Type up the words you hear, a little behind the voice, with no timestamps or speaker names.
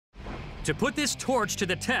To put this torch to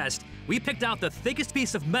the test, we picked out the thickest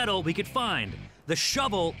piece of metal we could find, the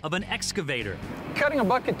shovel of an excavator. Cutting a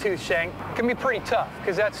bucket tooth shank can be pretty tough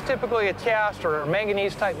because that's typically a cast or a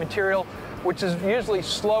manganese type material, which is usually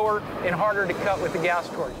slower and harder to cut with the gas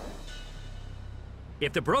torch.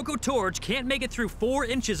 If the Broco Torch can't make it through 4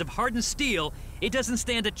 inches of hardened steel, it doesn't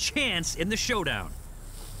stand a chance in the showdown.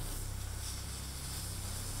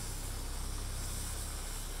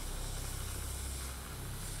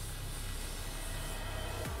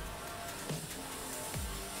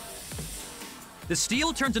 The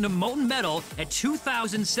steel turns into molten metal at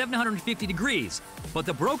 2,750 degrees, but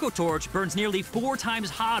the Broco Torch burns nearly 4 times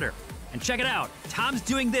hotter. And check it out, Tom's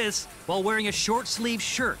doing this while wearing a short-sleeved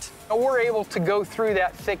shirt. We're able to go through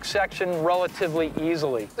that thick section relatively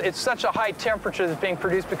easily. It's such a high temperature that's being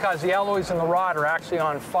produced because the alloys in the rod are actually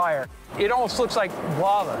on fire. It almost looks like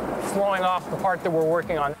lava flowing off the part that we're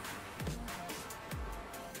working on.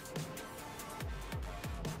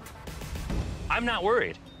 I'm not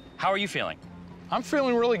worried. How are you feeling? I'm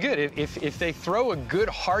feeling really good. If they throw a good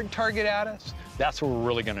hard target at us, that's where we're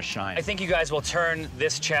really going to shine. I think you guys will turn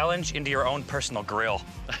this challenge into your own personal grill.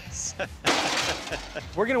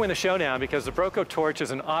 We're going to win the showdown because the Broco Torch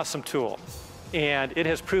is an awesome tool, and it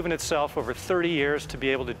has proven itself over 30 years to be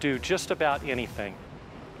able to do just about anything.